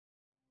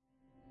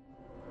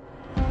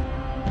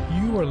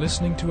are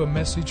listening to a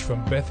message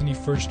from Bethany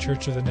First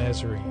Church of the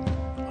Nazarene,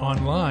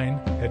 online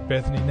at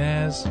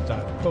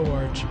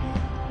bethanynaz.org.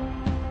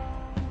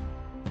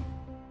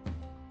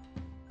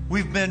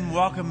 We've been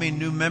welcoming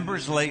new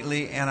members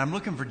lately, and I'm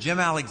looking for Jim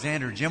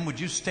Alexander. Jim, would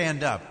you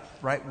stand up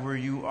right where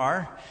you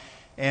are?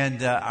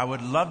 And I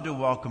would love to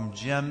welcome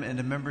Jim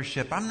into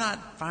membership. I'm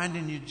not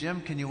finding you, Jim.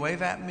 Can you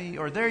wave at me?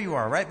 Or there you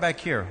are, right back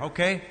here,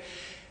 okay?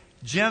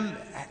 Jim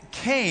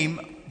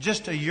came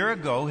just a year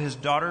ago. His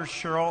daughter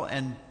Cheryl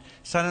and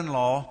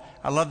son-in-law,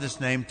 I love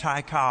this name,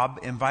 Ty Cobb,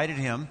 invited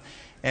him.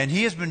 And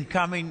he has been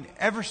coming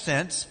ever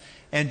since.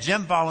 And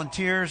Jim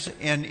volunteers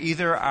in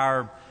either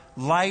our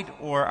light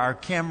or our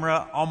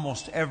camera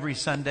almost every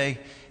Sunday.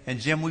 And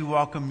Jim, we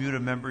welcome you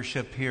to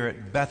membership here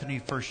at Bethany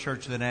First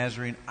Church of the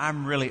Nazarene.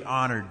 I'm really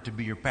honored to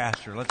be your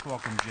pastor. Let's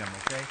welcome Jim,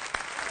 okay?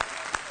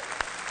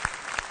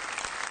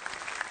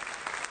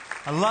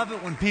 I love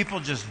it when people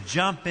just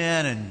jump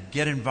in and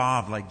get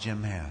involved like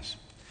Jim has.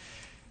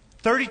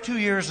 32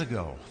 years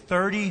ago,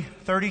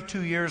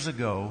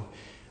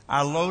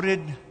 I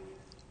loaded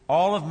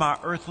all of my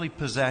earthly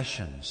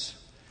possessions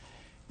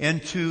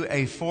into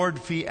a Ford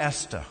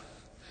Fiesta.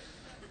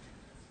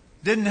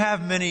 Didn't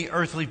have many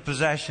earthly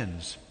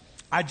possessions.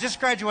 I just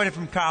graduated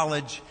from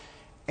college,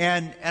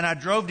 and I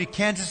drove to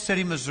Kansas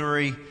City,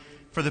 Missouri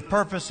for the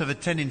purpose of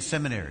attending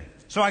seminary.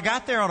 So I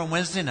got there on a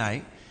Wednesday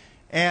night,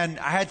 and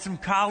I had some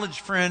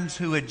college friends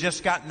who had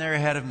just gotten there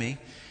ahead of me.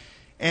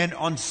 And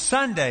on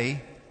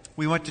Sunday,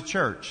 we went to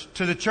church,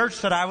 to the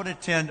church that I would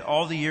attend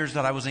all the years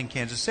that I was in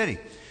Kansas City.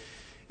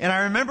 And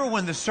I remember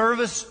when the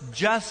service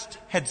just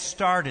had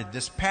started,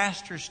 this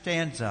pastor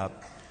stands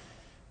up,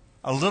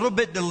 a little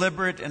bit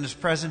deliberate in his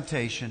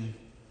presentation,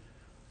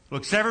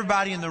 looks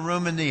everybody in the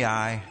room in the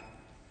eye.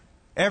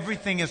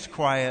 Everything is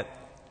quiet.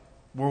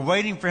 We're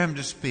waiting for him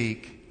to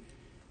speak.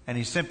 And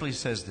he simply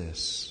says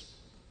this: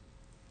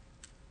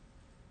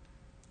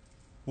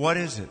 what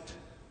is it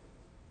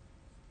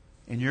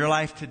in your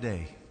life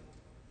today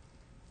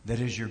that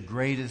is your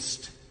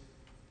greatest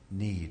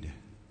need?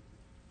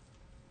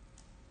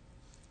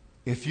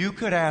 If you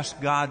could ask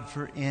God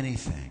for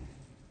anything,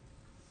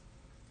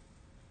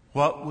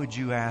 what would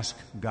you ask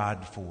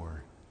God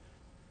for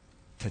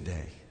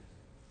today?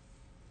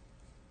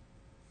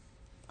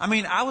 I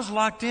mean, I was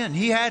locked in.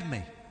 He had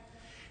me.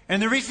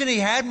 And the reason he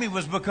had me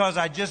was because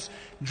I'd just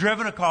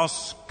driven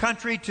across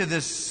country to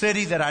this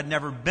city that I'd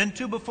never been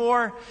to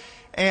before.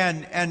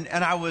 And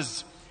I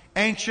was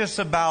anxious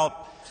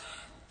about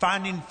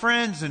finding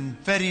friends and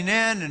fitting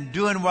in and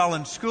doing well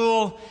in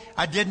school.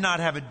 I did not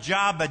have a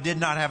job. I did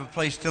not have a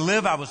place to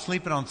live. I was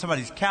sleeping on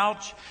somebody's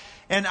couch.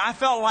 And I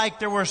felt like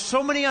there were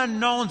so many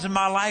unknowns in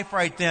my life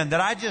right then that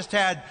I just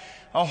had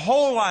a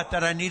whole lot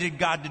that I needed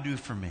God to do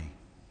for me.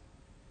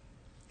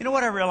 You know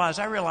what I realized?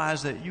 I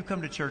realized that you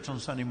come to church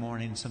on Sunday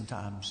morning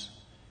sometimes,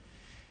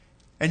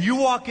 and you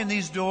walk in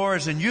these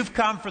doors and you've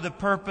come for the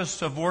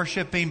purpose of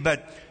worshiping,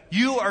 but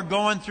you are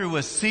going through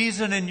a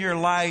season in your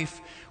life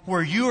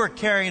where you are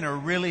carrying a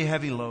really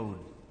heavy load.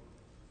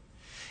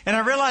 And I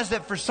realize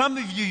that for some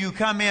of you, you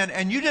come in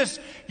and you just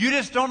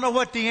don't know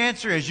what the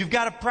answer is. You've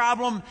got a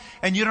problem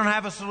and you don't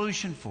have a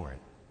solution for it.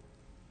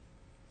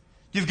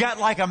 You've got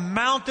like a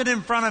mountain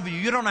in front of you.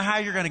 You don't know how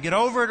you're going to get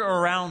over it or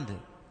around it.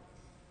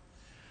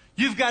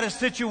 You've got a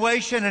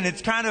situation and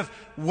it's kind of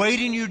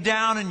weighting you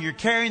down and you're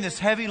carrying this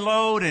heavy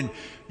load and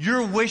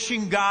you're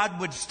wishing God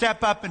would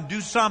step up and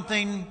do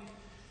something.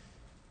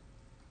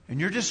 And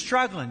you're just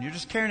struggling. You're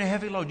just carrying a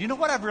heavy load. You know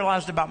what I've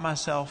realized about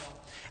myself?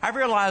 I've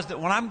realized that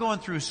when I'm going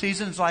through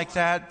seasons like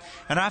that,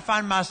 and I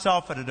find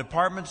myself at a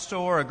department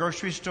store, a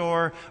grocery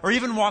store, or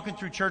even walking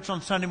through church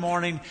on Sunday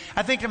morning,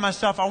 I think to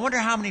myself, I wonder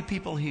how many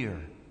people here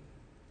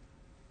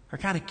are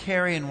kind of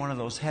carrying one of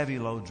those heavy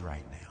loads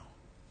right now.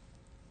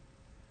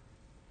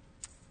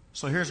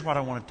 So here's what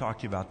I want to talk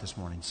to you about this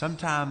morning.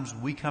 Sometimes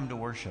we come to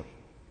worship.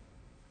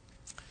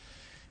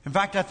 In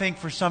fact, I think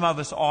for some of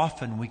us,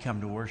 often we come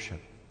to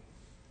worship.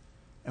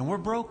 And we're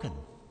broken.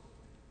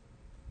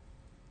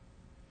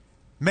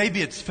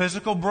 Maybe it's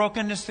physical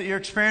brokenness that you're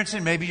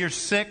experiencing. Maybe you're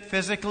sick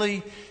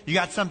physically. You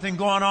got something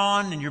going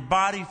on in your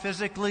body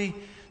physically.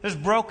 There's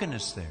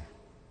brokenness there.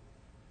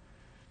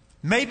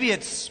 Maybe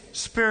it's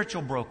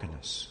spiritual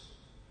brokenness.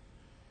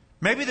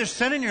 Maybe there's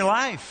sin in your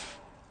life.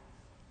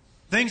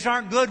 Things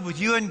aren't good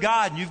with you and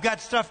God, and you've got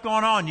stuff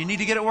going on. You need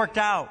to get it worked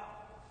out.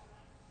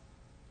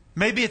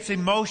 Maybe it's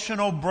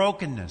emotional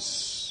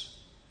brokenness.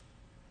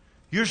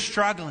 You're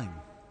struggling.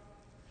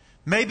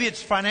 Maybe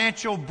it's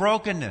financial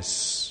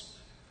brokenness.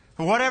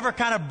 Whatever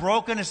kind of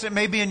brokenness it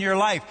may be in your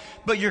life.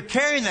 But you're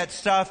carrying that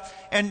stuff,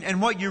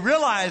 and what you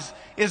realize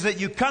is that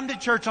you come to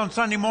church on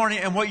Sunday morning,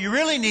 and what you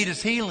really need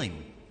is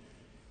healing.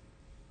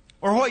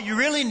 Or what you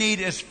really need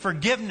is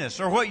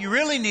forgiveness. Or what you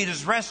really need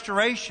is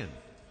restoration.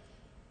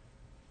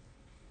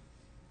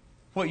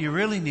 What you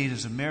really need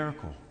is a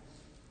miracle.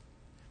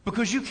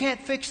 Because you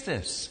can't fix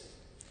this.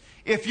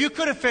 If you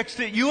could have fixed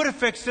it, you would have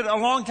fixed it a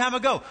long time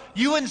ago.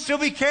 You wouldn't still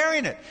be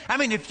carrying it. I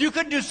mean, if you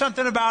could do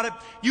something about it,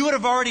 you would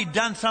have already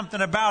done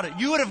something about it.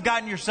 You would have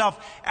gotten yourself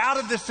out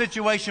of this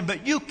situation,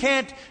 but you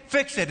can't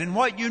fix it. And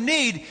what you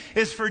need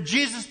is for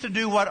Jesus to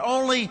do what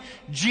only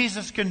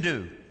Jesus can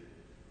do.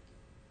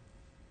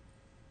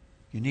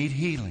 You need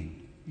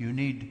healing. You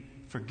need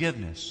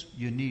forgiveness.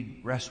 You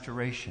need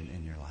restoration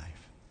in your life.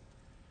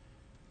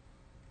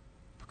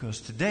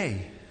 Because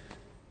today,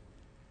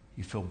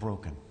 you feel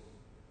broken.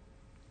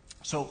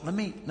 So let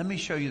me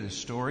show you the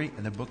story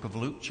in the book of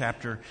Luke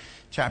chapter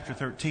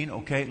 13.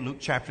 Okay, Luke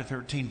chapter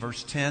 13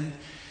 verse 10.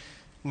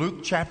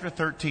 Luke chapter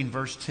 13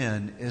 verse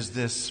 10 is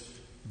this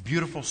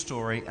beautiful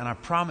story, and I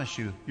promise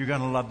you, you're going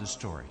to love the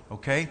story.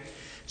 Okay?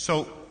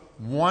 So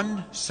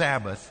one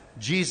Sabbath,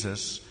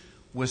 Jesus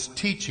was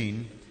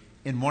teaching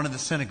in one of the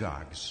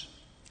synagogues.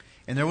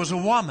 And there was a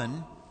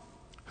woman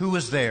who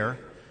was there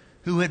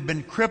who had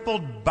been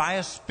crippled by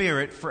a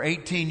spirit for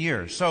 18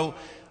 years. So,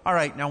 all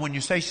right, now when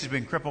you say she's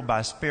been crippled by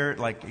a spirit,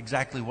 like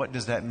exactly what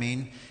does that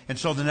mean? And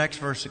so the next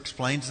verse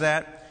explains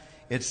that.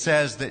 It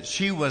says that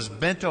she was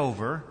bent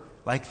over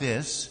like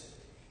this,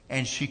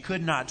 and she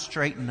could not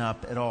straighten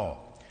up at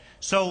all.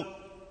 So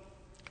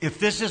if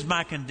this is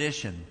my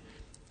condition,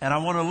 and I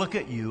want to look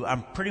at you,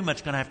 I'm pretty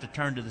much going to have to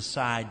turn to the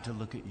side to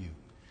look at you.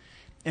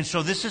 And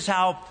so this is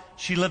how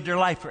she lived her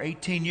life for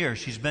 18 years.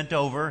 She's bent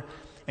over,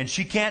 and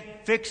she can't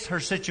fix her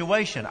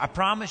situation. I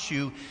promise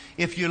you,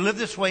 if you live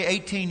this way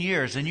 18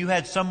 years and you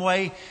had some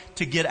way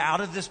to get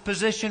out of this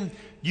position,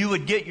 you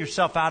would get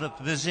yourself out of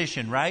the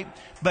position, right?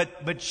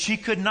 But she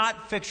could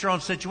not fix her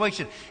own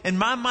situation. In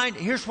my mind,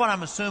 here's what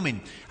I'm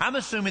assuming. I'm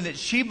assuming that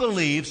she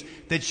believes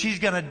that she's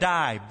going to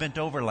die bent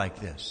over like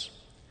this.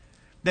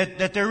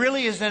 That there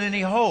really isn't any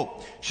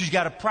hope. She's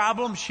got a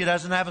problem. She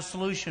doesn't have a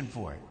solution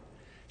for it.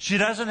 She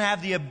doesn't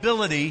have the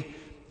ability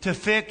to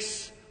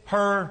fix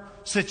her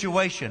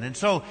situation. And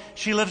so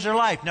she lives her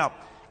life. Now,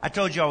 I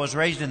told you I was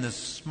raised in this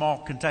small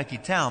Kentucky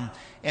town,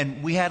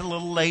 and we had a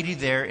little lady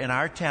there in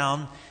our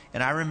town,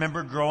 and I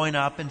remember growing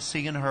up and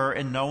seeing her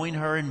and knowing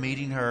her and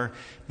meeting her,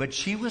 but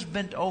she was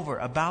bent over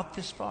about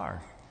this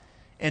far.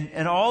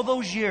 And all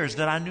those years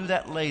that I knew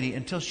that lady,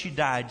 until she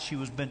died, she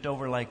was bent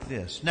over like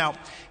this. Now,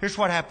 here's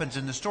what happens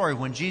in the story.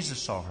 When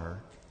Jesus saw her,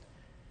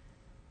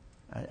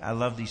 I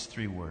love these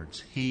three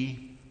words.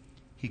 He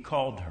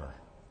called her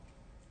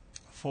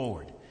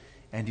forward,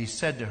 and he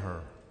said to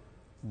her,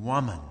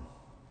 "Woman,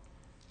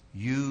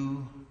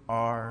 you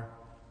are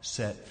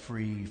set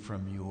free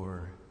from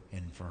your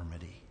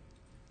infirmity,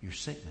 your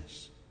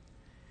sickness."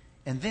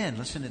 And then,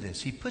 listen to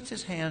this. He puts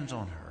his hands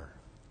on her,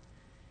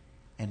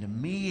 and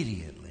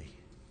immediately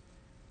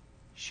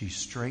she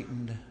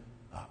straightened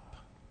up,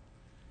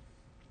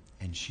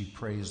 and she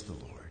praised the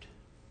Lord.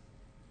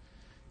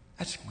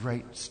 That's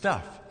great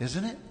stuff,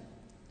 isn't it?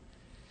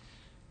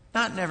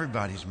 Not in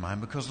everybody's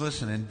mind, because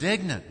listen,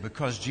 indignant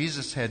because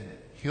Jesus had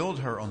healed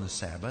her on the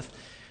Sabbath,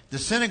 the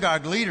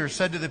synagogue leader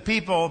said to the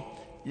people,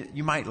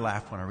 you might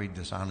laugh when I read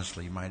this,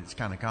 honestly, it's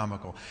kind of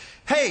comical.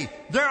 "Hey,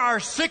 there are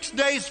 6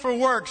 days for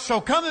work,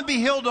 so come and be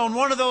healed on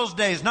one of those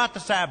days, not the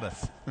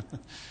Sabbath."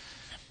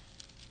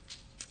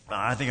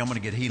 I think I'm going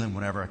to get healing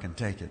whenever I can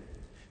take it.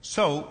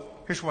 So,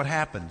 here's what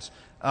happens.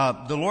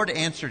 The Lord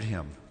answered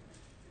him,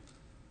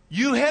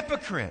 "You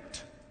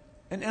hypocrite."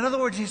 And in other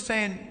words, he's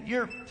saying,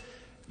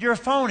 you're a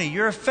phony.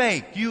 You're a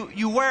fake.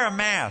 You wear a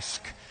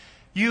mask.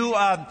 You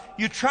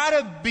try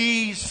to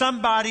be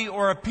somebody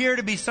or appear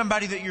to be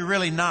somebody that you're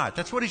really not.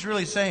 That's what he's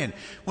really saying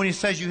when he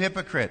says you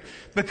hypocrite.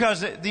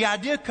 Because the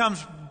idea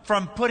comes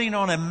from putting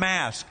on a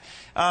mask.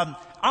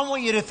 I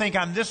want you to think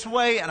I'm this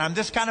way and I'm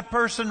this kind of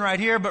person right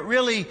here, but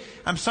really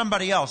I'm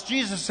somebody else.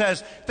 Jesus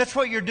says, that's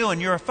what you're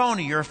doing. You're a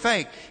phony. You're a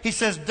fake. He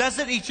says,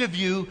 "Doesn't each of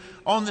you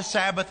on the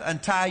Sabbath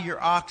untie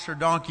your ox or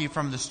donkey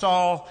from the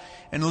stall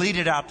and lead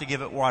it out to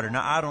give it water?"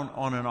 Now, I don't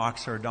own an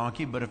ox or a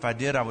donkey, but if I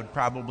did, I would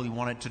probably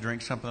want it to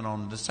drink something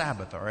on the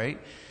Sabbath, all right?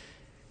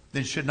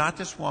 "Then should not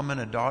this woman,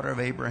 a daughter of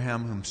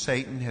Abraham, whom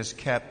Satan has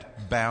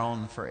kept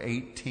bound for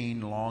 18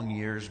 long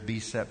years,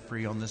 be set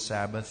free on the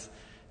Sabbath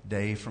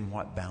day from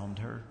what bound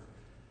her?"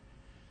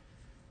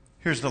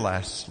 Here's the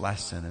last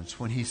sentence.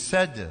 When he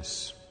said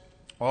this,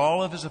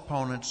 all of his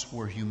opponents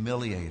were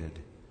humiliated,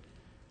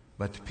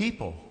 but the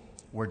people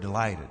were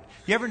delighted.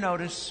 You ever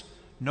notice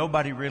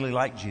nobody really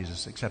liked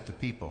Jesus except the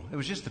people? It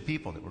was just the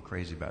people that were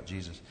crazy about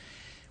Jesus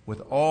with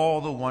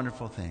all the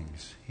wonderful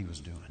things he was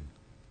doing.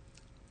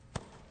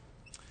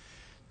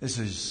 This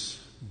is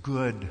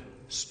good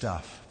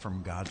stuff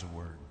from God's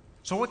Word.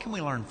 So what can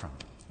we learn from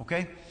it?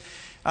 Okay?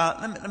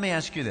 Let me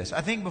ask you this. I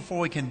think before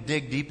we can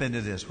dig deep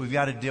into this, we've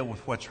got to deal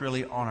with what's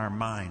really on our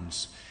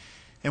minds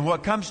and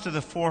what comes to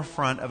the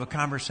forefront of a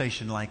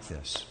conversation like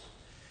this.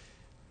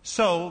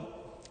 So,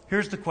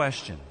 here's the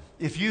question.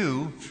 If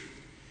you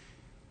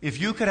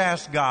could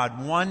ask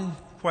God one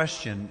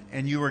question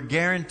and you were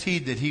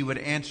guaranteed that He would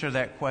answer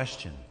that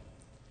question,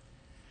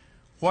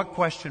 what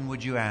question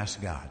would you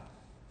ask God?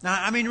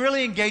 Now,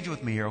 really engage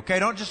with me here, okay?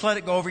 Don't just let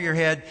it go over your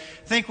head.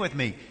 Think with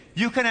me.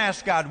 You can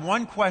ask God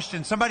one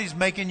question. Somebody's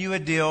making you a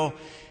deal,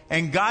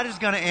 And God is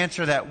going to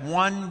answer that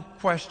one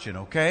question,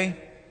 okay?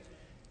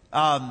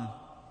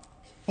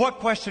 What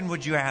question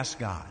would you ask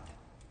God?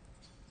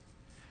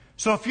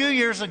 So a few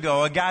years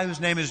ago, a guy whose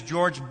name is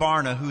George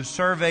Barna, who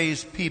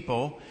surveys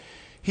people,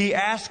 he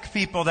asked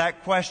people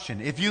that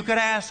question. If you could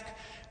ask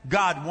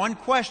God one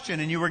question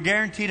and you were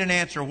guaranteed an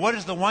answer, what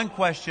is the one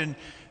question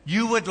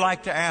you would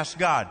like to ask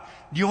God?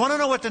 Do you want to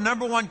know what the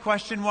number one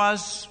question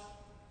was?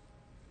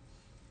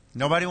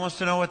 Nobody wants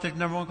to know what the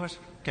number one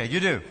question? Okay, you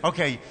do.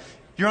 Okay,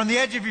 you're on the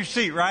edge of your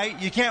seat, right?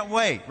 You can't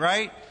wait,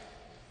 right?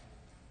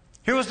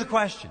 Here was the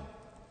question.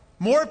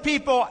 More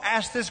people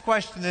asked this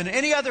question than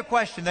any other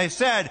question. They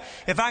said,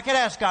 if I could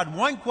ask God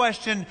one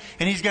question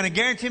and He's going to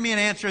guarantee me an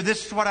answer,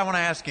 this is what I want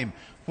to ask Him.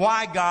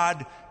 Why,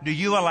 God, do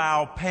you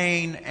allow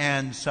pain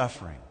and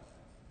suffering?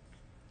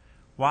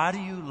 Why do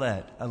you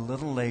let a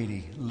little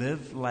lady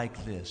live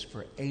like this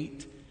for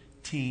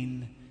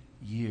 18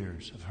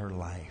 years of her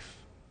life?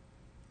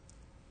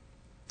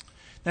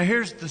 Now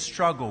here's the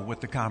struggle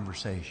with the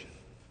conversation.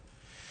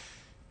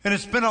 And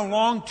it's been a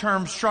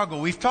long-term struggle.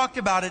 We've talked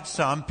about it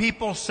some.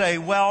 People say,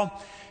 well,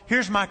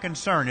 here's my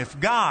concern. If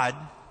God,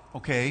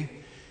 okay,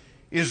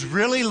 is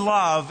really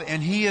love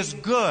and He is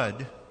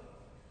good,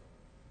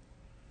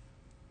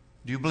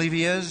 do you believe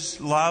He is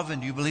love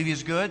and do you believe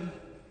He's good?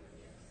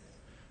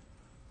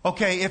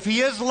 Okay, if He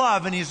is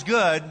love and He's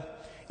good,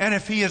 and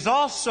if He is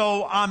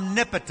also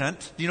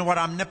omnipotent, do you know what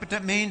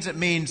omnipotent means? It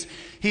means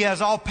He has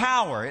all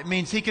power. It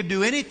means He can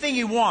do anything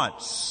He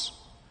wants.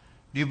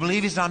 Do you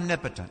believe He's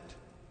omnipotent?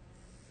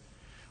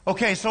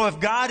 Okay, so if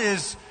God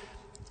is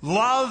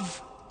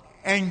love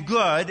and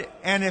good,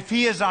 and if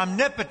He is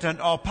omnipotent,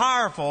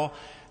 all-powerful,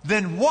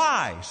 then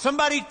why?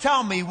 Somebody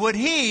tell me, would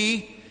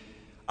He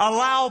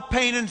allow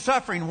pain and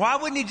suffering? Why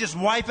wouldn't He just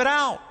wipe it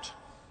out?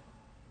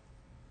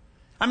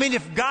 I mean,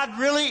 if God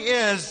really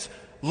is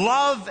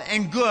love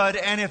and good,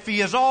 and if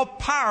He is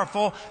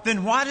all-powerful,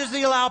 then why does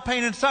He allow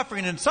pain and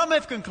suffering? And some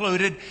have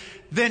concluded,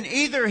 then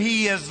either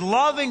He is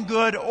love and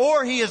good,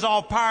 or He is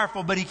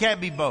all-powerful, but He can't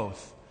be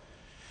both.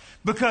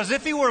 Because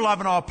if He were love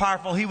and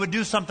all-powerful, He would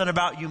do something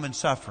about human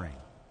suffering.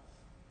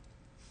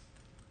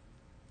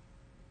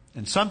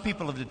 And some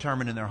people have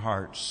determined in their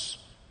hearts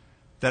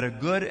that a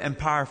good and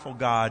powerful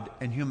God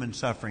and human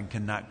suffering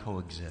cannot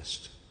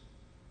coexist.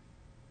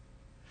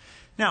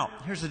 Now,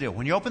 here's the deal.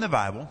 When you open the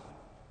Bible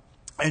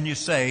and you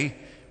say,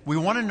 we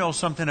want to know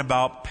something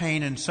about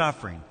pain and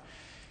suffering,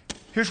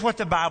 here's what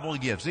the Bible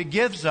gives. It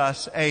gives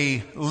us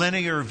a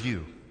linear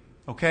view.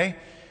 Okay?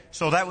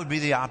 So that would be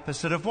the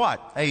opposite of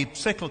what? A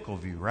cyclical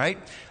view, right?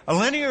 A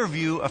linear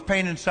view of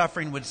pain and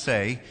suffering would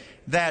say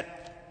that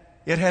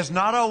it has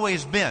not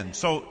always been.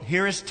 So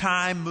here is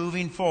time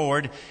moving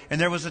forward,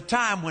 and there was a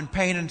time when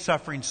pain and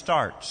suffering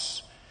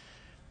starts.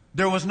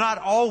 There was not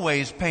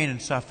always pain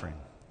and suffering.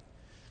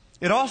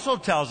 It also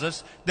tells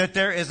us that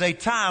there is a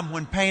time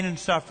when pain and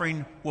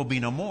suffering will be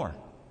no more.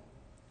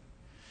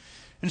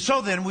 And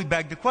so then we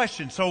beg the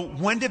question, so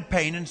when did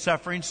pain and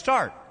suffering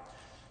start?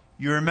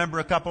 You remember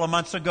a couple of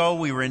months ago,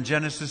 we were in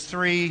Genesis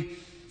 3,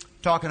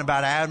 talking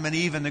about Adam and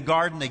Eve in the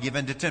garden. They give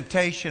in to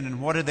temptation,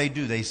 and what do?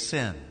 They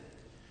sin.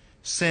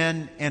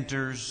 Sin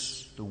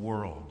enters the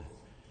world.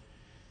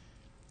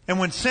 And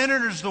when sin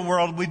enters the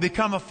world, we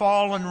become a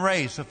fallen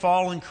race, a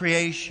fallen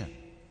creation.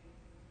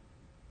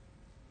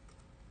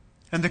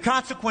 And the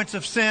consequence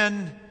of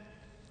sin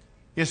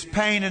is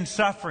pain and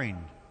suffering,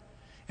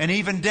 and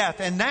even death.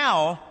 And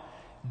now,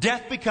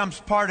 death becomes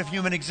part of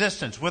human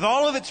existence, with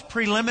all of its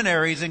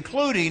preliminaries,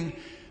 including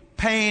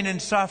pain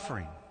and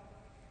suffering.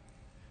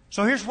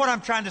 So here's what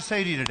I'm trying to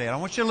say to you today. I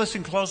want you to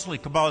listen closely,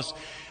 because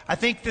I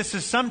think this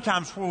is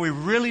sometimes where we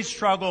really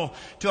struggle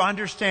to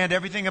understand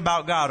everything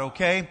about God,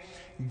 okay?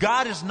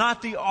 God is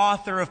not the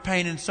author of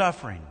pain and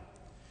suffering.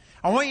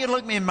 I want you to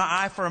look me in my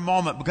eye for a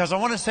moment, because I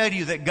want to say to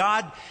you that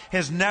God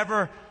has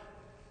never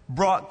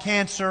brought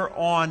cancer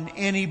on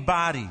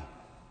anybody.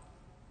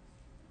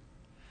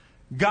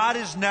 God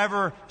has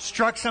never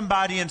struck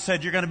somebody and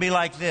said, you're going to be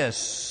like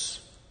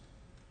this.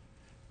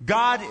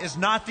 God is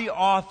not the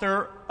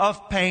author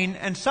of pain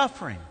and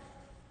suffering.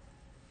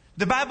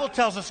 The Bible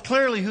tells us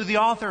clearly who the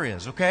author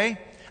is, okay?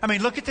 I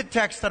mean, look at the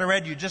text that I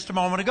read you just a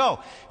moment ago.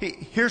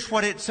 Here's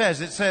what it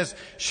says. It says,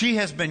 she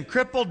has been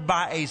crippled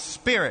by a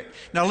spirit.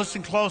 Now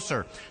listen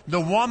closer. The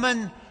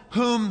woman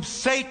whom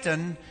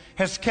Satan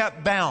has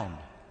kept bound.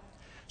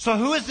 So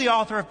who is the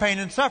author of pain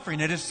and suffering?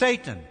 It is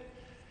Satan.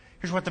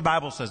 Here's what the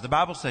Bible says. The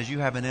Bible says you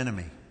have an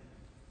enemy.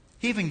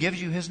 He even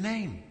gives you his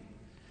name.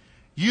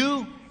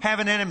 You have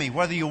an enemy.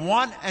 Whether you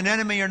want an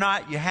enemy or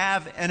not, you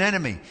have an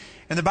enemy.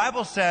 And the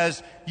Bible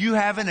says you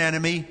have an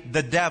enemy,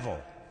 the devil.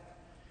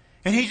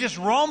 And he just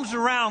roams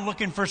around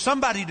looking for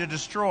somebody to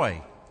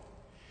destroy.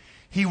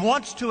 He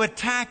wants to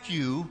attack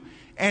you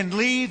and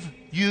leave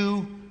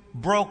you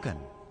broken.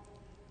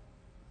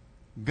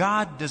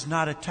 God does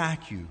not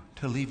attack you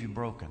to leave you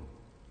broken.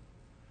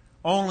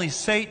 Only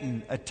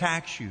Satan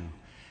attacks you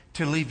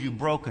to leave you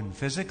broken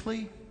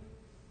physically,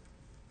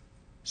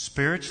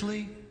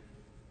 spiritually,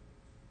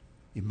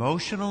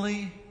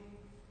 emotionally,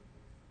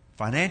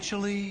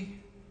 financially,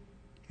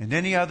 and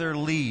any other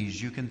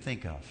Lees you can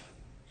think of.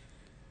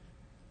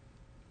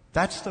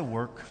 That's the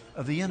work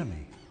of the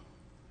enemy.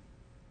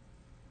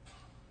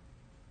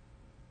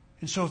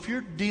 And so if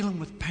you're dealing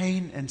with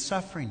pain and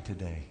suffering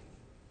today,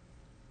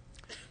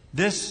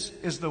 this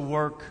is the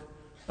work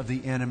of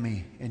the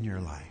enemy in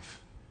your life.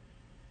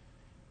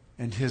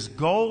 And his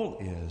goal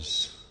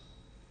is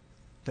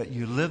that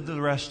you live the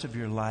rest of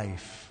your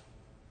life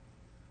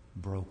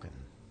broken.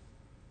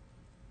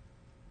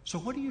 So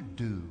what do you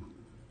do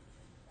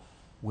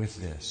with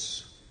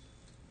this?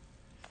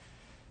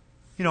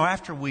 You know,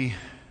 after we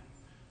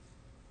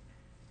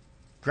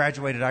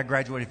graduated, I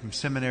graduated from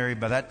seminary.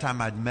 By that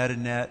time I'd met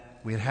Annette.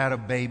 We had had a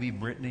baby,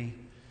 Brittany.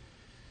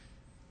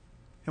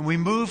 And we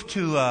moved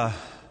to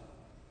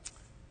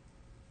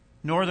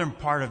northern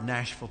part of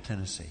Nashville,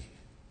 Tennessee.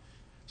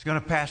 I was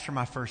going to pastor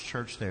my first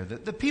church there.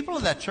 The people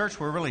of that church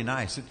were really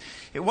nice.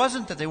 It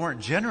wasn't that they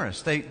weren't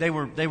generous. They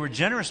were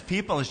generous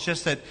people. It's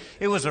just that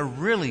it was a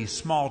really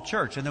small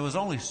church, and there was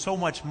only so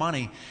much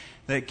money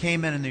that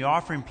came in the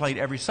offering plate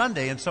every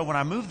Sunday. And so when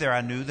I moved there,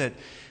 I knew that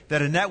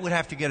Annette would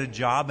have to get a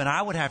job, and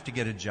I would have to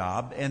get a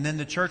job, and then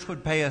the church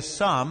would pay us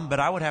some, but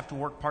I would have to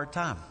work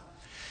part-time.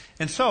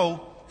 And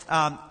so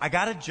I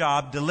got a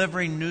job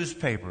delivering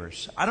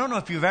newspapers. I don't know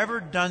if you've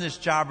ever done this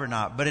job or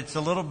not, but it's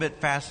a little bit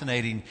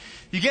fascinating.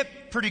 You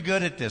get pretty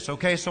good at this,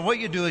 okay? So what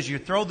you do is you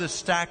throw this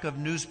stack of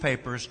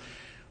newspapers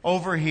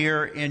over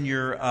here in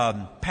your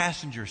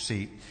passenger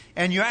seat,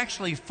 and you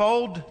actually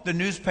fold the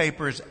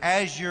newspapers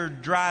as you're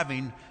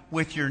driving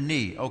with your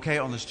knee, okay,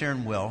 on the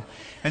steering wheel.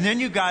 And then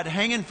you got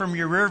hanging from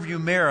your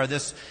rearview mirror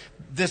this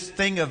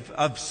thing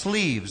of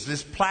sleeves,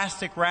 this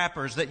plastic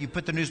wrappers that you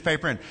put the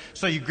newspaper in.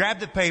 So you grab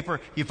the paper,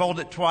 you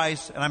fold it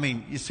twice, and I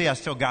mean, you see I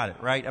still got it,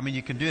 right? I mean,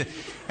 you can do it.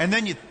 And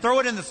then you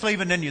throw it in the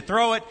sleeve, and then you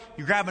throw it,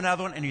 you grab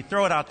another one, and you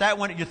throw it out that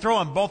one. You throw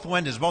on both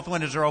windows. Both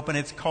windows are open.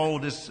 It's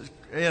cold. It's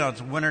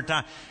winter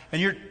time. And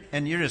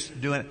you're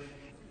just doing it.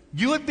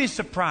 You would be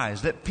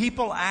surprised that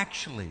people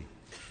actually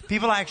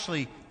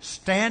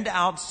stand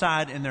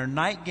outside in their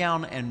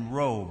nightgown and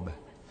robe,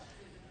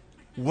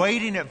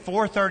 waiting at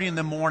 4:30 in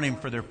the morning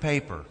for their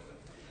paper.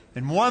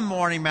 And one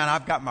morning, man,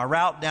 I've got my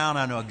route down.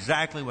 I know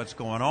exactly what's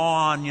going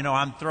on. You know,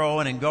 I'm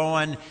throwing and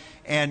going.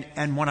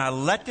 And when I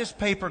let this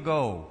paper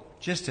go,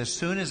 just as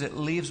soon as it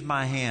leaves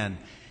my hand,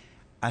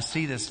 I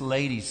see this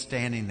lady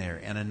standing there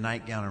in a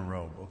nightgown and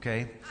robe,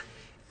 okay?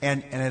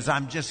 And as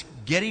I'm just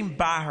getting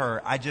by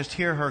her, I just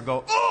hear her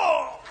go,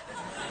 "Oh!"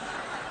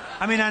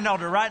 I mean, I nailed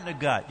her right in the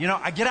gut. You know,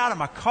 I get out of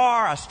my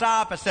car, I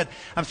stop, I said,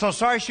 "I'm so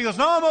sorry." She goes,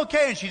 "No, I'm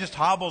okay." And she just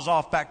hobbles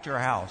off back to her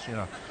house, you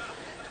know.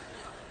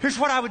 Here's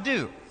what I would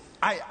do.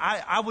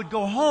 I would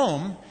go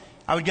home.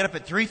 I would get up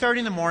at 3:30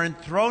 in the morning,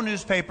 throw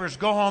newspapers,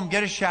 go home,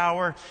 get a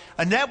shower.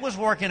 Annette was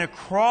working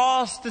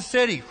across the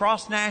city,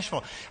 across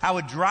Nashville. I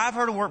would drive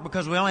her to work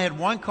because we only had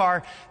one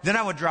car. Then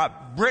I would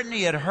drop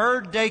Brittany at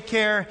her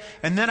daycare,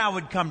 and then I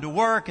would come to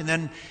work. And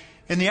then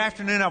in the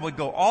afternoon, I would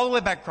go all the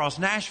way back across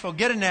Nashville,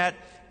 get Annette,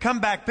 come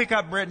back, pick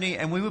up Brittany,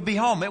 and we would be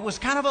home. It was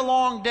kind of a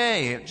long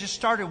day. It just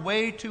started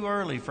way too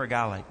early for a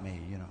guy like me,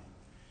 you know.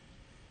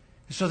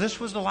 So this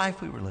was the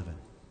life we were living.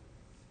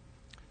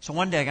 So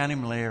one day, a guy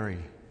named Larry,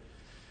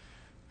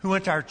 who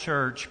went to our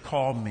church,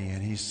 called me,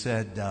 and he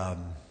said, "Do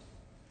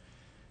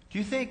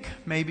you think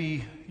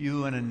maybe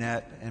you and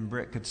Annette and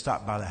Britt could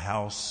stop by the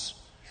house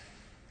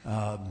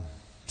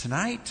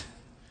tonight?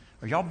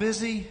 Are y'all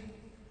busy?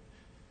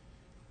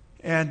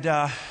 And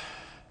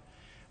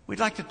we'd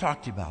like to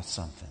talk to you about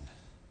something."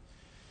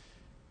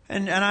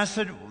 And I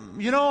said,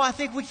 "You know, I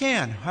think we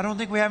can. I don't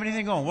think we have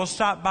anything going. We'll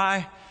stop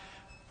by.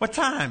 What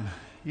time?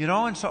 You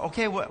know?" And so,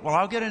 okay, well,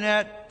 I'll get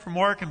Annette from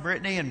work and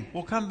Brittany, and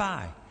we'll come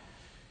by.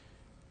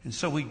 And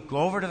so we go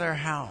over to their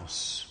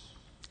house.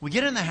 We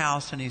get in the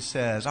house, and he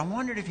says, "I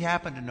wondered if you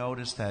happened to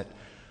notice that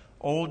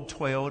old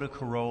Toyota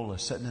Corolla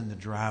sitting in the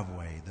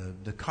driveway,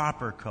 the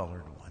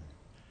copper-colored one."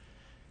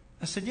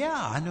 I said, "Yeah,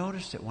 I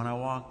noticed it when I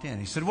walked in."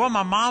 He said, "Well,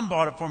 my mom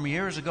bought it for me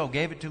years ago,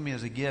 gave it to me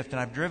as a gift, and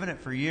I've driven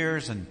it for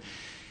years, and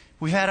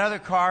we've had other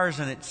cars,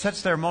 and it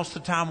sits there most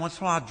of the time. Once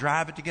in a while, I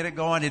drive it to get it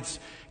going. It's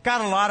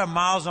got a lot of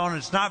miles on it.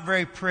 It's not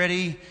very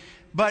pretty,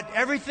 but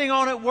everything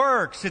on it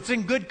works. It's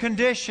in good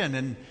condition."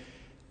 And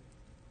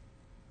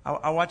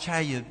I watch how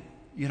you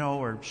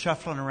are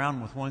shuffling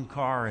around with one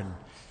car, and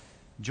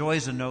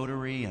Joy's a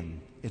notary, and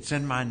it's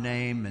in my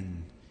name,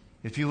 and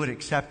if you would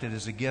accept it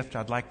as a gift,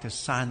 I'd like to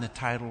sign the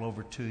title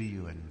over to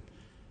you, and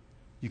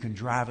you can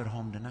drive it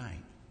home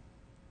tonight.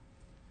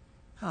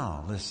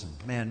 Oh, listen,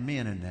 man, me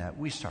and Annette,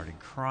 we started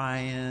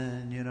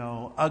crying,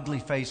 ugly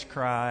face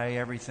cry,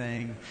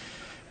 everything.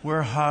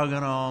 We're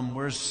hugging them,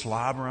 we're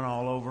slobbering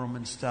all over them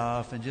and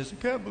stuff, and just, "I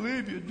can't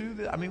believe you do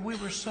that." I mean, we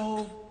were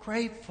so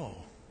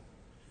grateful.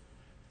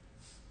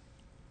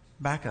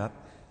 Back up.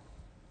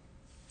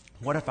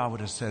 What if I would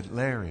have said,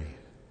 "Larry,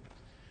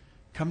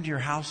 come to your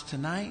house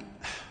tonight?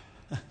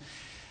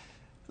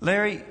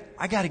 Larry,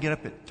 I got to get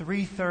up at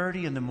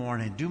 3:30 in the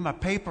morning, do my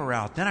paper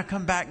route. Then I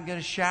come back and get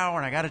a shower,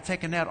 and I got to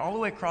take a nap all the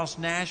way across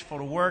Nashville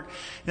to work.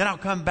 Then I'll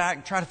come back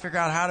and try to figure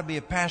out how to be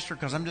a pastor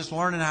because I'm just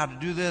learning how to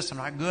do this. I'm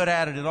not good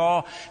at it at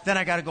all. Then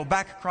I got to go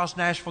back across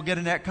Nashville, get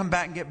a nap, come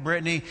back and get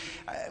Brittany.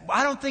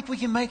 I don't think we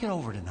can make it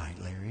over tonight,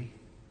 Larry.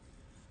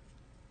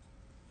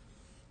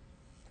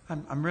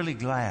 I'm really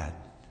glad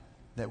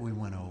that we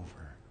went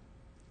over.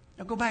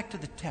 Now go back to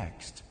the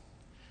text.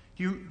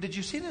 Did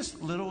you see this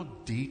little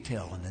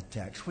detail in the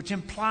text, which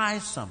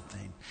implies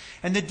something?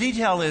 And the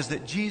detail is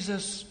that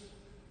Jesus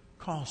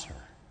calls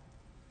her.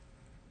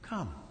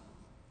 Come.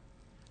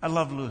 I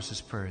love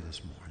Lewis's prayer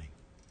this morning.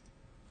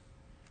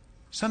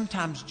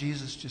 Sometimes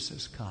Jesus just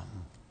says, come.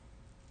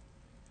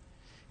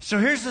 So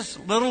here's this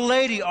little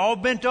lady all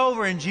bent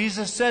over, and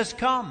Jesus says,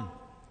 come.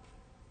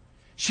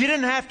 She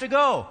didn't have to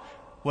go.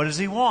 What does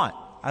he want?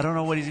 I don't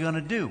know what he's going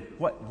to do.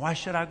 Why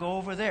should I go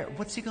over there?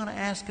 What's he going to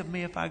ask of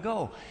me if I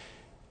go?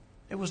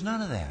 It was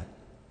none of that.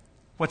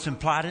 What's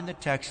implied in the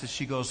text is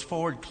she goes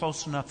forward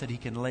close enough that he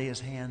can lay his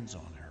hands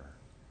on her.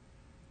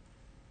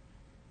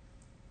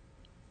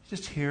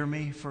 Just hear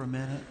me for a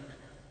minute.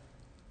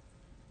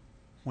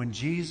 When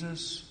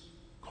Jesus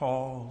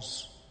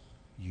calls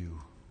you,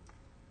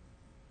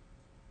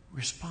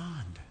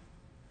 respond.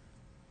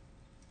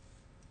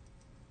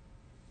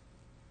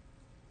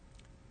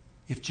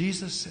 If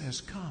Jesus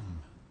says, come,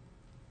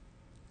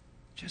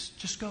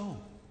 just go.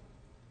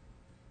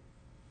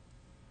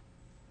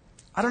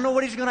 I don't know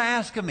what he's going to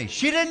ask of me.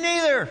 She didn't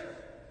either.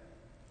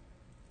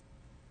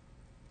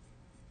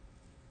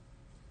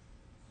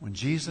 When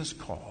Jesus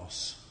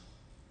calls,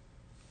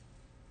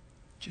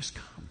 just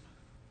come.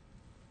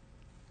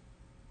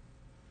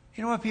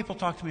 You know what people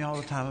talk to me all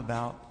the time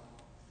about?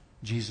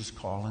 Jesus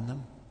calling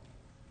them.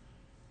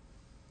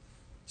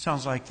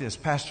 Sounds like this.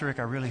 Pastor Rick,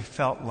 I really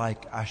felt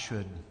like I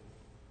should.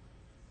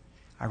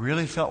 I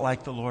really felt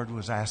like the Lord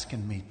was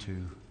asking me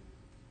to.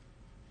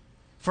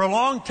 For a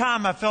long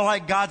time, I feel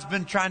like God's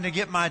been trying to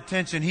get my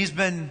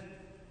attention.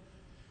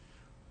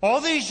 All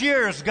these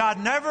years, God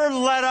never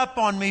let up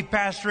on me,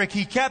 Pastor Rick.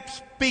 He kept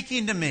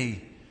speaking to me.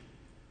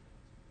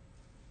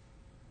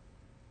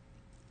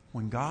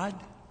 When God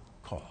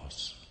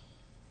calls,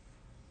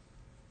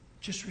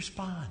 just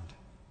respond.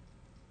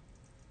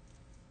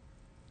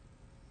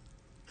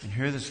 And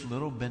here this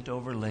little bent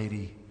over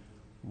lady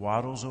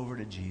waddles over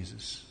to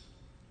Jesus.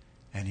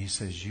 And he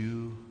says,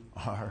 you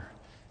are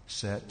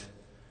set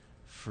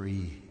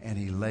free. And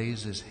he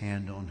lays his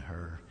hand on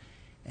her,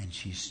 and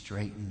she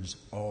straightens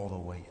all the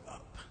way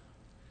up.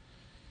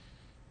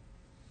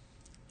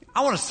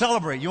 I want to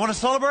celebrate. You want to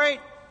celebrate?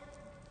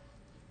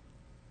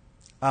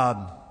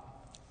 I'm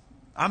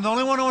the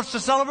only one who wants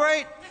to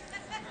celebrate?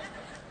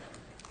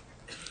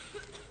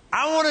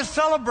 I want to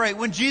celebrate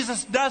when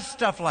Jesus does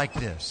stuff like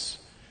this.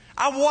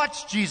 I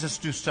watched Jesus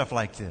do stuff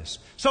like this.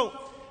 So,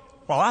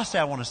 while I say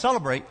I want to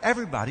celebrate,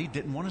 everybody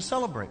didn't want to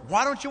celebrate.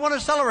 Why don't you want to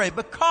celebrate?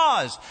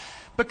 Because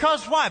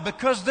why?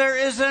 Because there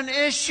is an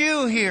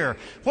issue here.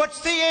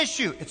 What's the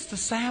issue? It's the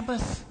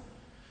Sabbath.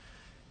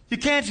 You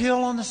can't heal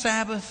on the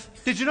Sabbath.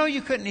 Did you know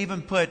you couldn't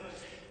even put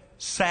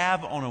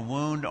salve on a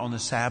wound on the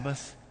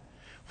Sabbath?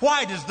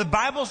 Why? Does the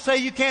Bible say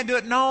you can't do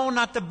it? No,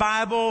 not the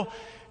Bible.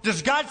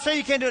 Does God say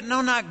you can't do it?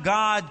 No, not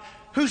God.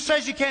 Who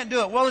says you can't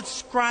do it? Well,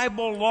 it's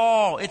scribal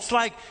law. It's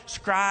like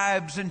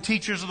scribes and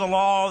teachers of the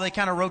law. They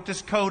kind of wrote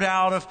this code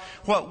out of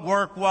what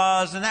work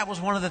was, and that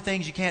was one of the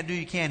things you can't do.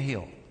 You can't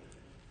heal.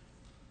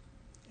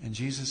 And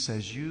Jesus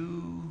says,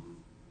 you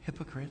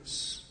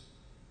hypocrites,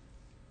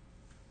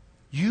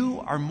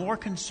 you are more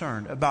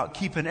concerned about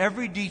keeping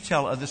every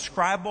detail of the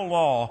scribal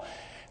law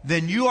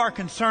than you are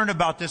concerned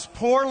about this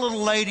poor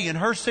little lady and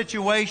her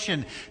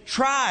situation.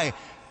 Try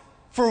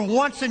for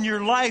once in your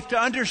life to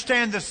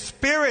understand the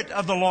spirit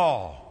of the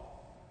law.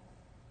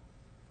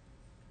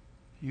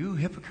 You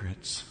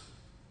hypocrites.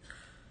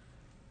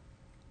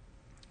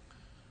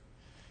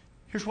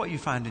 Here's what you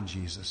find in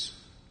Jesus.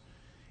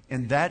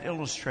 In that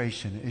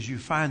illustration is you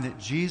find that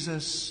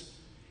Jesus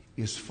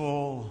is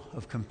full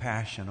of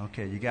compassion.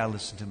 Okay, you got to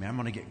listen to me. I'm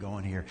going to get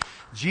going here.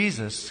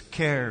 Jesus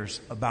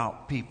cares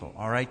about people.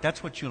 All right,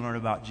 that's what you learn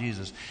about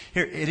Jesus.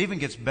 Here, it even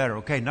gets better.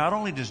 Okay, not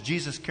only does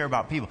Jesus care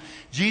about people,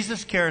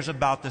 Jesus cares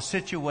about the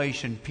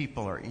situation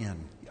people are in.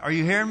 Are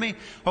you hearing me?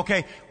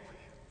 Okay,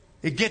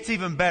 it gets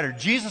even better.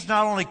 Jesus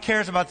not only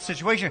cares about the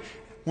situation.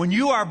 When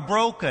you are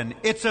broken,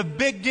 it's a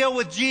big deal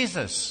with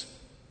Jesus.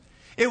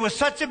 It was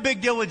such a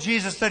big deal with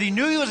Jesus that he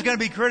knew he was going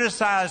to be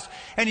criticized,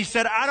 and he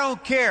said, I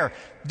don't care.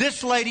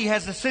 This lady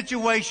has a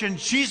situation.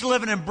 She's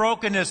living in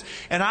brokenness,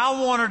 and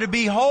I want her to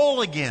be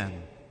whole again.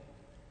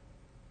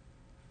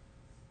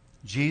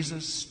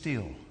 Jesus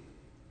still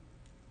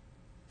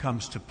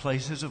comes to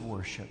places of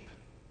worship,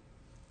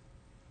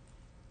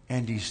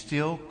 and he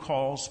still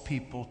calls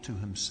people to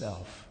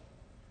himself,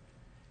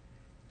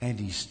 and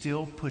he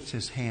still puts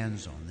his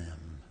hands on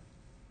them,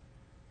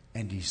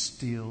 and he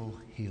still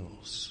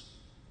heals.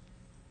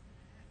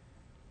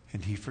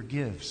 And he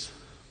forgives.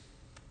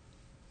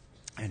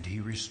 And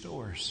he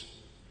restores.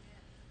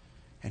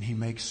 And he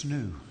makes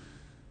new.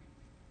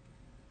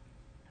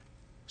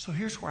 So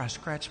here's where I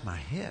scratch my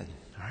head,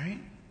 all right?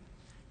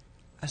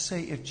 I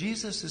say, if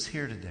Jesus is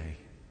here today,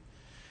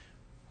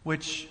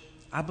 which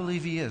I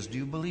believe He is. Do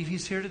you believe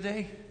He's here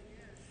today?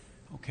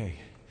 Okay.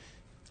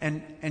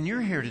 And you're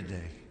here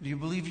today. Do you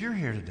believe you're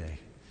here today?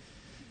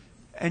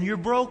 And you're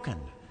broken.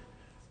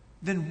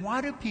 Then why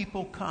do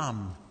people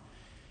come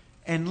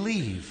and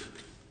leave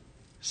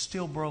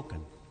still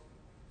broken?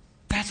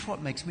 That's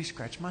what makes me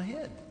scratch my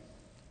head.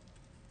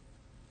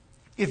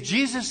 If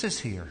Jesus is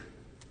here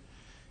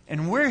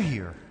and we're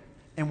here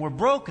and we're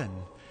broken,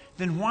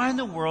 then why in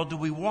the world do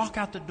we walk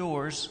out the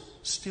doors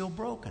still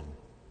broken?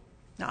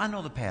 Now, I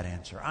know the pat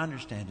answer. I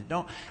understand it.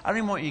 I don't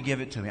even want you to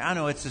give it to me. I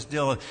know it's this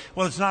deal of,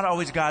 well, it's not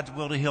always God's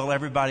will to heal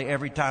everybody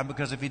every time,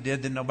 because if He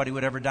did, then nobody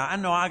would ever die. I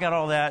know I got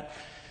all that.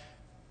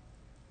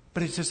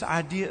 But it's this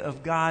idea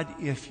of, God,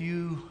 if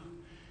you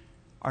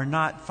are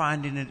not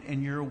finding it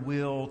in your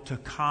will to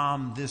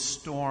calm this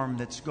storm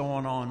that's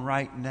going on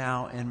right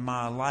now in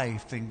my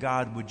life, then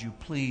God, would you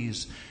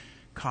please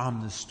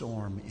calm the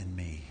storm in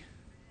me?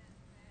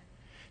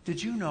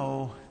 Did you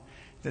know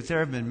that there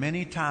have been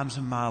many times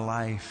in my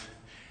life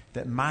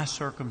that my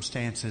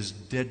circumstances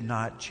did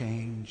not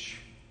change,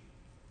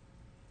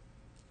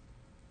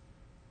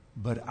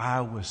 but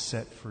I was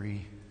set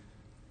free?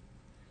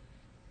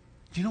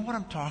 Do you know what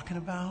I'm talking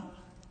about?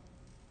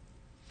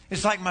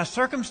 It's like my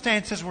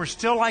circumstances were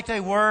still like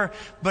they were,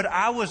 but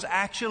I was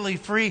actually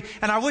free.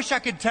 And I wish I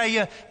could tell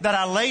you that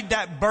I laid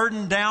that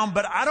burden down,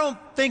 but I don't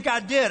think I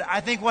did. I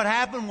think what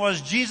happened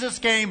was Jesus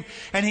came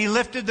and He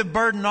lifted the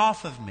burden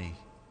off of me.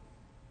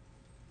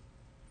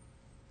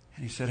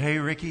 And He said, hey,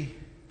 Ricky,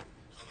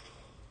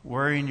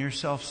 worrying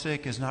yourself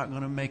sick is not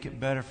going to make it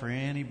better for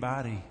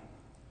anybody.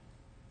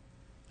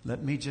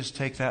 Let me just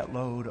take that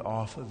load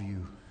off of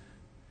you.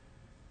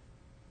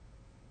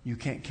 You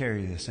can't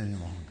carry this any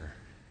longer.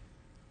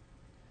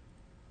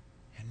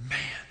 And man,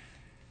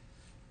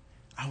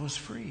 I was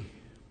free.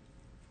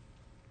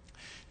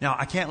 Now,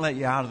 I can't let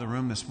you out of the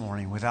room this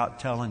morning without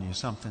telling you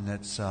something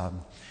that's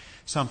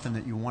something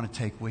that you want to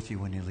take with you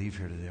when you leave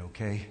here today,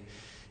 okay?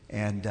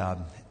 And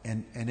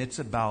it's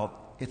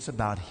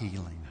about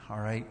healing, all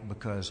right?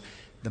 Because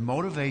the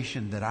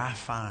motivation that I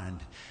find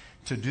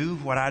to do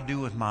what I do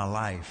with my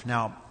life.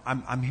 Now,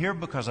 I'm here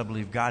because I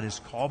believe God has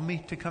called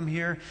me to come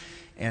here,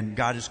 and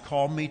God has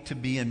called me to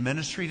be in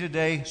ministry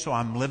today. So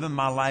I'm living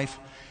my life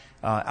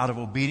out of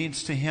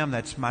obedience to Him.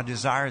 That's my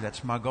desire.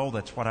 That's my goal.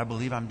 That's what I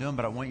believe I'm doing.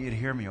 But I want you to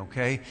hear me,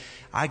 okay?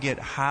 I get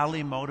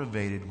highly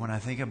motivated when I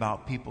think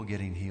about people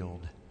getting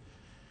healed.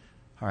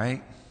 All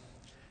right?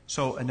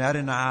 So Annette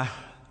and I,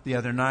 the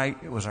other night,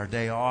 it was our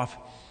day off.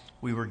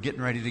 We were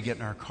getting ready to get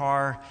in our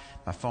car.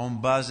 My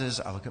phone buzzes.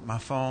 I look at my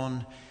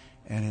phone,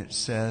 and it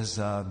says,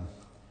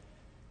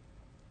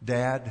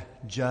 Dad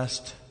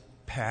just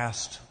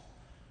passed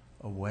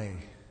away.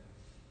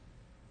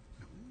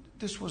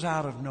 This was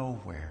out of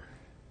nowhere.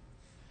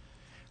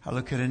 I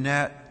look at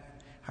Annette.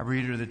 I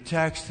read her the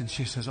text, and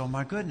she says, oh,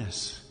 my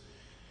goodness.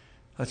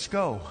 Let's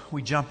go.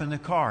 We jump in the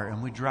car,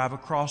 and we drive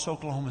across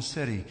Oklahoma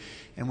City,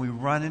 and we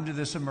run into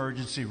this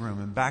emergency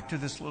room and back to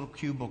this little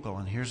cubicle,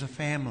 and here's a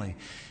family,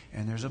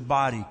 and there's a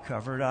body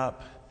covered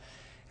up,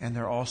 and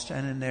they're all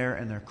standing there,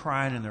 and they're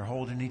crying, and they're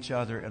holding each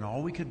other, and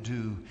all we could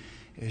do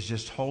is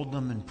just hold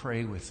them and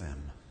pray with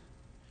them.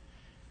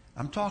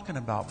 I'm talking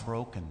about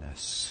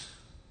brokenness.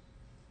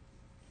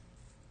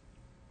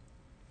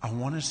 I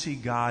want to see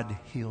God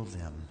heal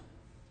them.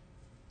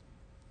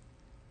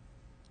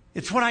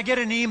 It's when I get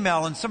an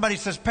email and somebody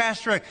says,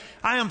 Pastor Rick,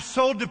 I am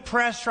so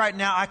depressed right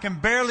now, I can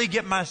barely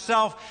get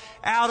myself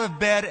out of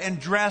bed and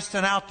dressed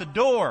and out the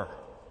door.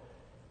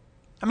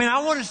 I mean,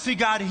 I want to see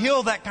God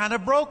heal that kind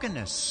of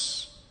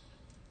brokenness.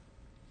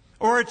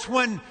 Or it's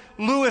when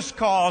Lewis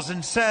calls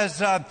and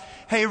says,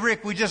 hey,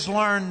 Rick, we just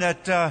learned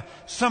that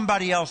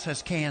somebody else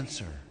has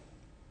cancer.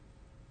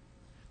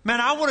 Man,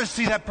 I want to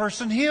see that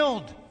person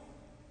healed.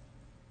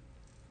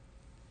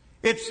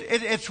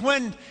 It's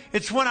when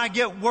I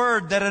get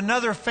word that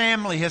another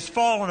family has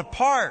fallen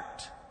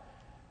apart.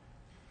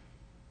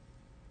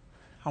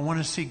 I want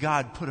to see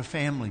God put a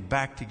family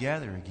back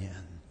together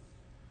again.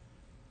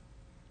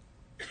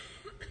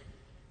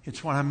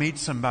 It's when I meet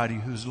somebody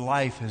whose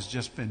life has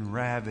just been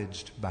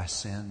ravaged by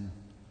sin,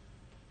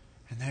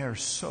 and they are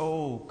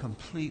so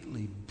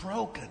completely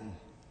broken.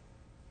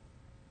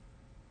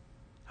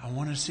 I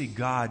want to see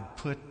God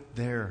put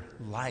their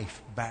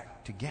life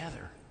back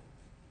together.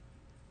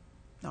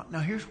 Now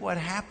here's what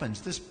happens.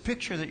 This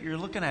picture that you're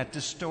looking at,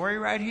 this story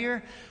right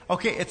here,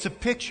 okay, it's a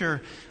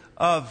picture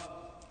of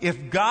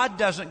if God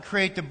doesn't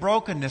create the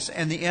brokenness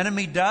and the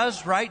enemy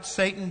does, right?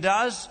 Satan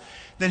does.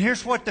 Then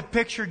here's what the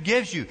picture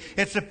gives you.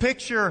 It's a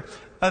picture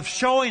of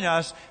showing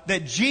us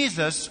that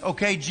Jesus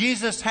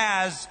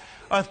has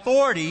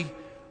authority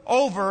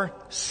over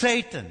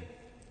Satan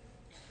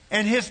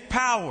and his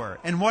power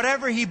and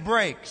whatever he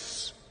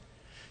breaks.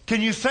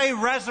 Can you say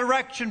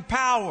resurrection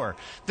power?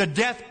 The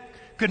death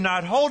could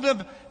not hold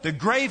him. The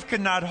grave could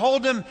not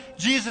hold him.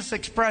 Jesus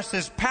expressed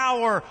his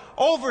power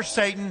over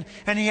Satan,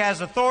 and he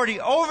has authority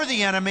over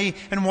the enemy.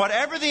 And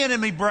whatever the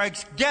enemy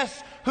breaks,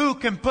 guess who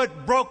can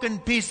put broken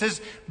pieces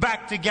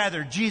back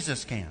together?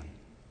 Jesus can.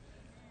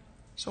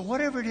 So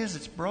whatever it is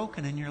that's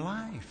broken in your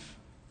life,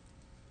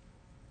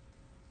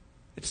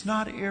 it's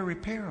not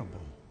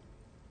irreparable.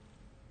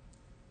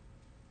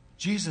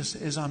 Jesus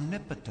is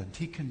omnipotent.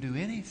 He can do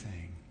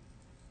anything.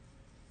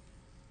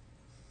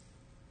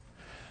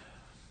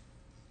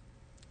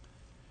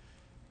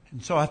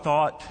 And so I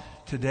thought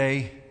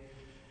today,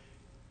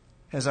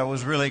 as I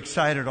was really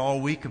excited all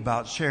week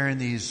about sharing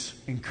these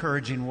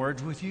encouraging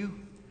words with you,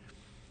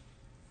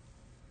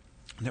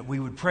 that we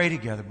would pray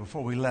together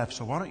before we left.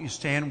 So why don't you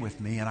stand with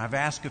me? And I've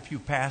asked a few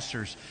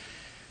pastors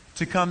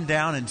to come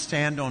down and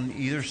stand on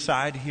either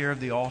side here of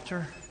the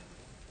altar.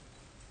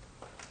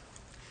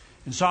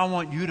 And so I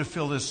want you to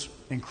feel this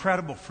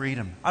incredible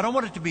freedom. I don't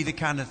want it to be the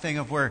kind of thing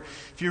of where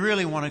if you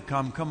really want to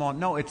come on.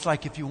 No, it's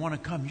like if you want to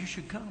come, you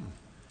should come.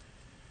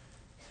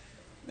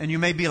 And you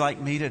may be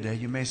like me today.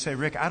 You may say,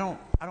 Rick, I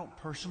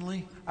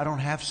don't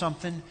have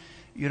something,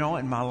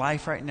 in my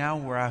life right now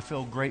where I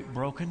feel great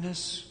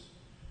brokenness.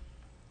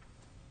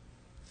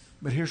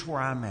 But here's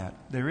where I'm at.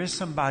 There is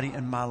somebody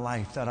in my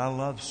life that I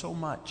love so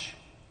much.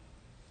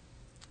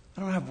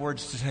 I don't have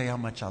words to tell you how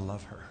much I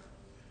love her.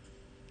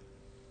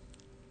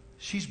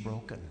 She's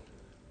broken.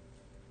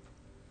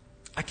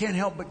 I can't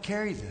help but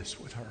carry this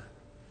with her.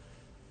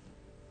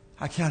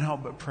 I can't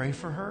help but pray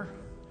for her.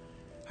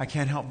 I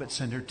can't help but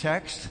send her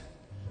text,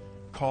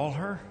 call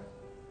her.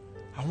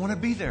 I want to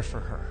be there for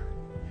her.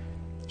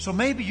 So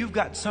maybe you've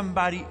got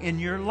somebody in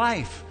your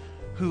life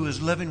who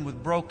is living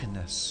with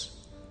brokenness,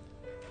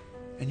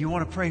 and you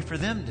want to pray for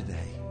them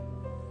today.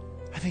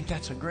 I think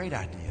that's a great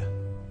idea.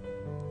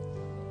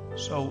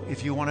 So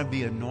if you want to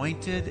be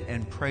anointed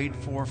and prayed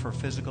for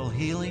physical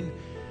healing,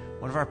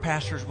 one of our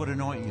pastors would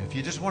anoint you. If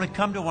you just want to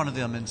come to one of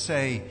them and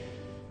say,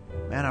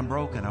 man, I'm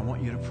broken, I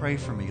want you to pray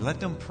for me, let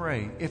them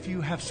pray. If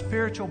you have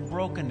spiritual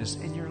brokenness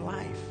in your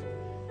life,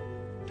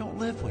 don't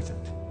live with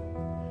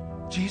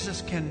it.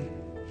 Jesus can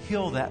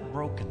heal that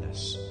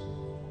brokenness.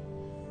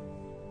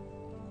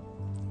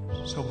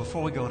 So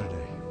before we go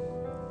today,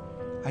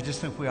 I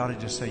just think we ought to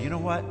just say, you know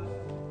what?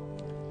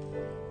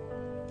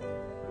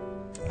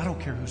 I don't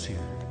care who's here.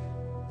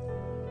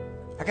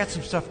 I got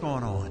some stuff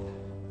going on.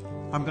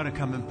 I'm going to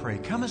come and pray.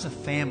 Come as a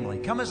family.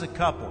 Come as a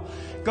couple.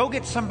 Go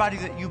get somebody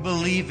that you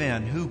believe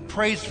in who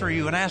prays for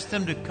you and ask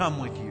them to come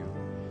with you.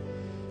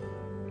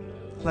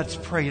 Let's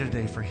pray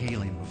today for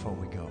healing before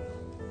we go.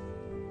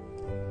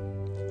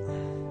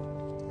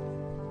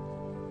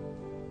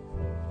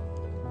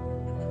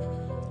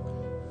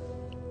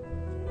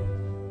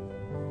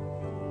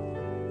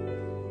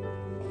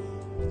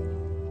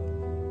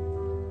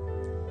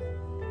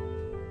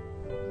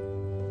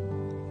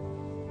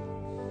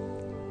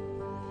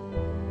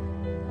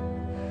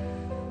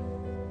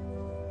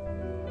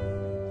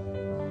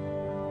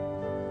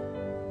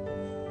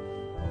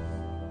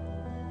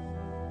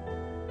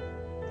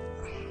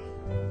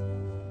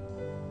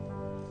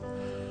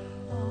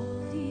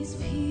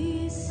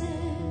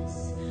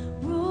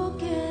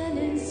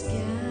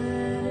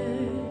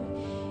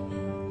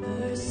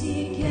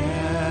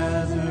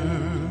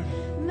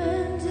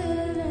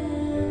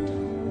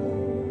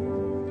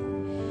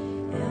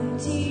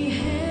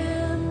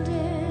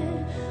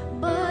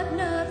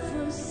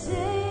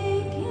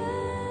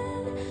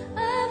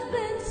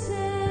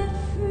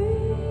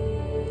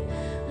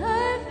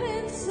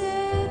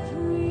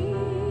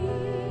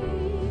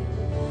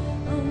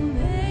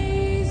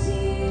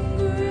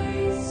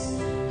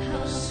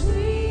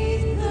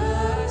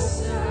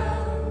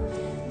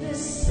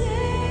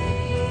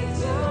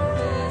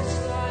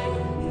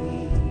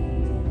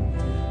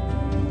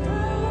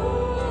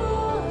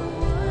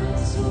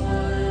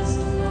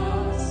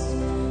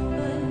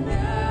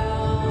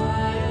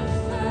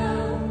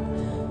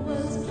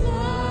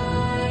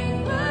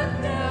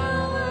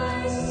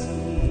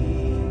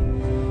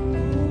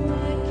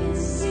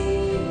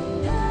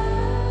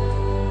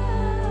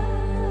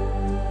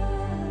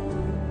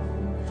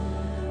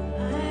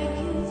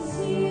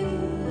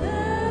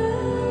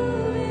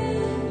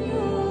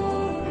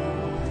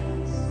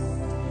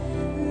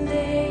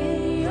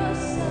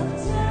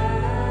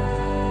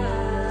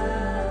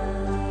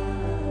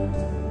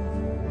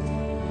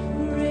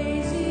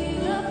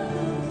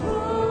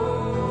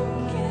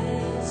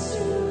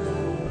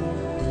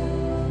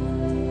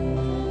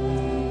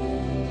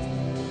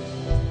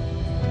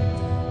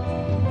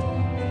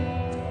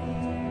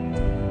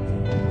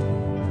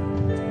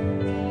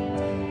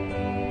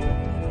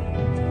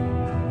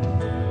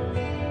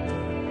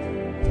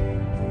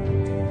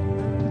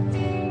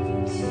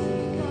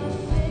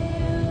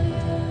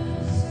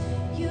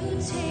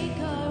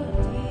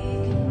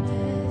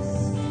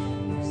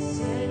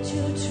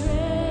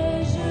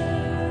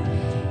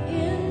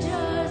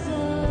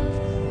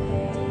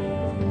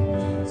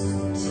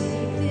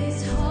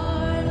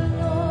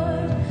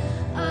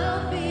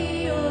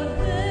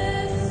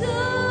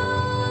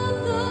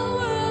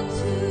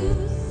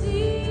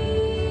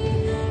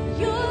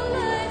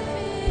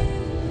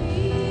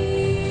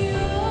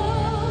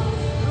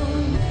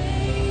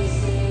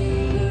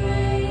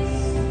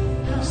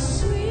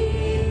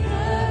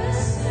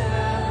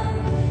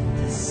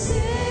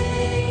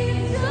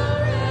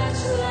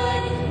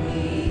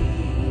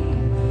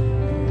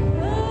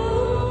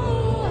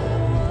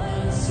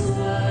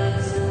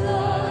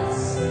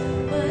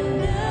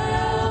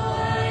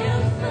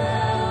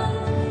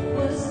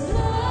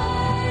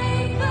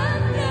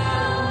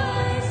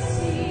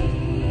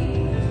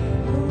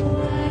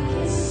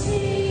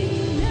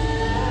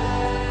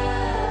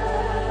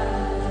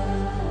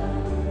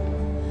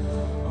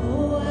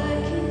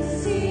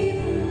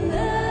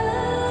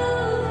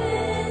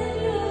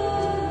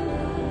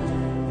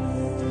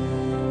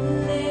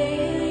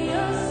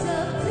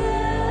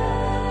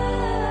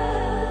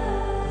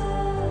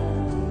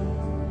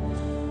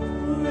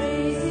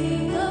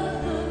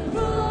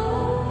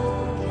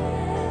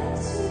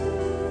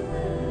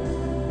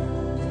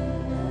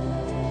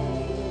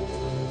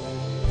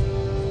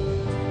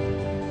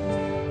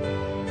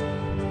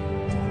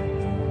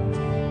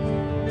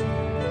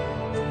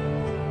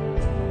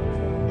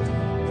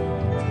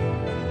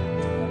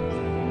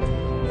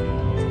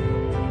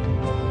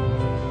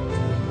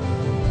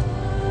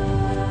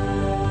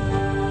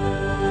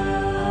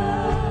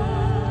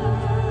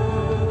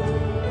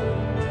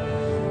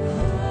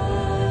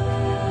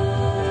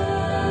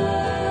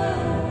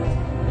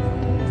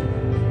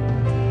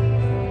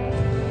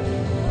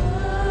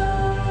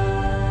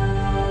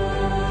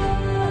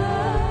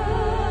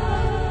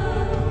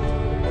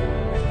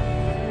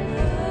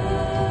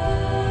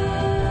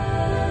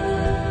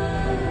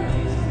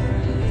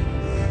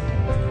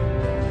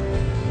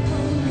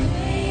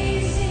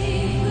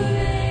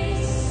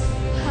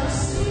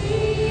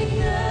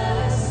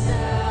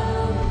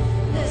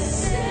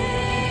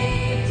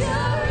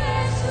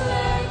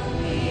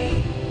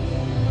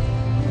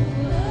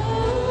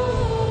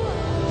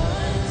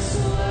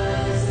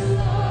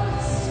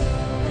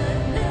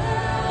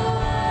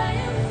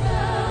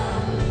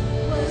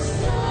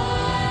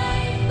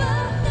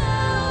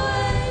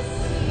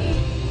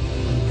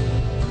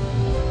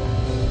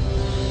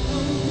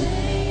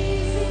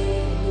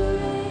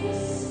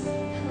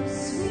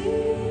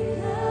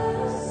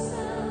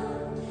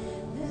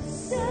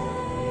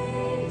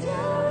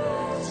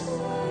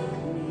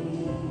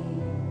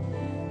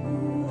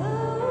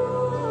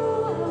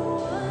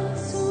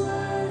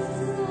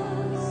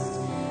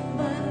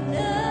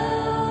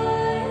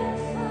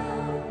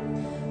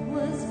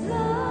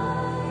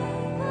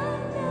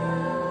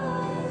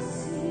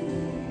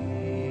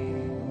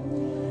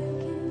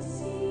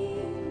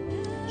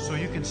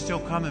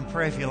 still come and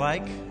pray if you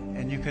like,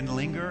 and you can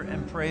linger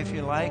and pray if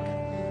you like,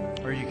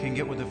 or you can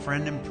get with a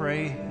friend and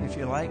pray if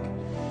you like.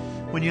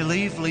 When you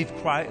leave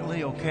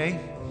quietly, okay?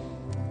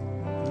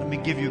 Let me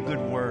give you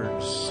good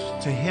words.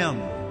 To Him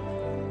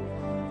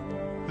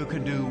who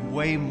can do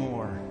way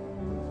more,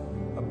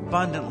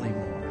 abundantly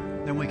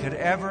more than we could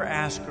ever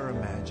ask or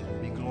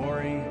imagine, be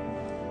glory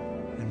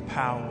and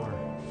power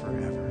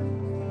forever.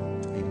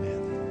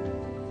 Amen.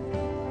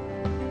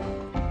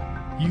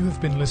 You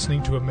have been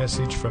listening to a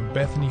message from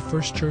Bethany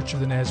First Church of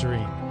the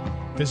Nazarene.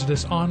 Visit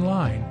us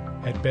online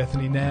at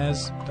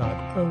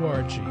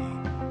bethanynaz.org.